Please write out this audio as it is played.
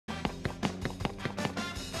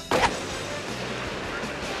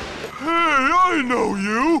I know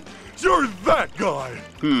you! You're that guy!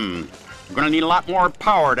 We're gonna need a lot more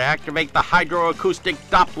power to activate the hydroacoustic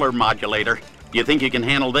Doppler modulator. Do you think you can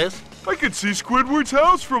handle this? I can see Squidward's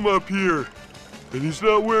house from up here. And he's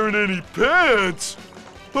not wearing any pants.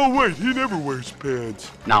 Oh wait, he never wears pants.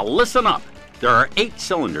 Now listen up. There are 8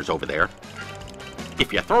 cylinders over there.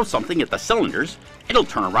 If you throw something at the cylinders, it'll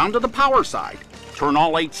turn around to the power side. Turn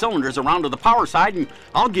all 8 cylinders around to the power side and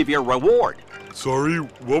I'll give you a reward. Sorry,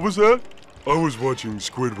 what was that? I was watching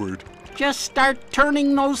Squidward. Just start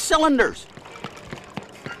turning those cylinders.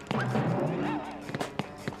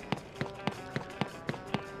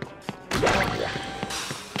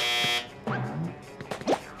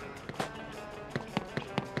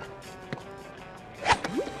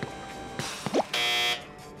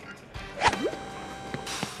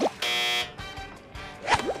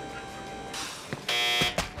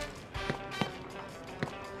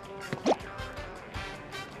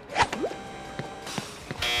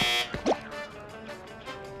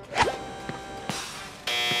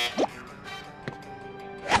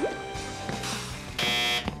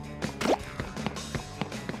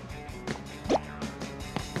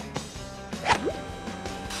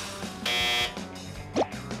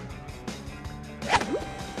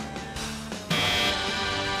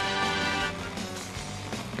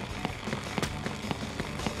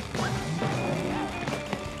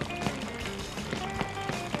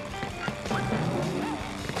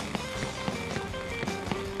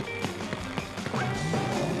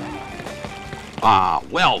 Ah,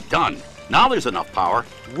 well done. Now there's enough power.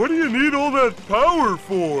 What do you need all that power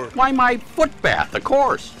for? Why, my foot bath, of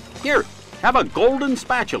course. Here, have a golden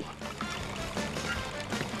spatula.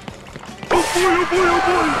 Oh boy, oh boy, oh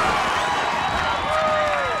boy!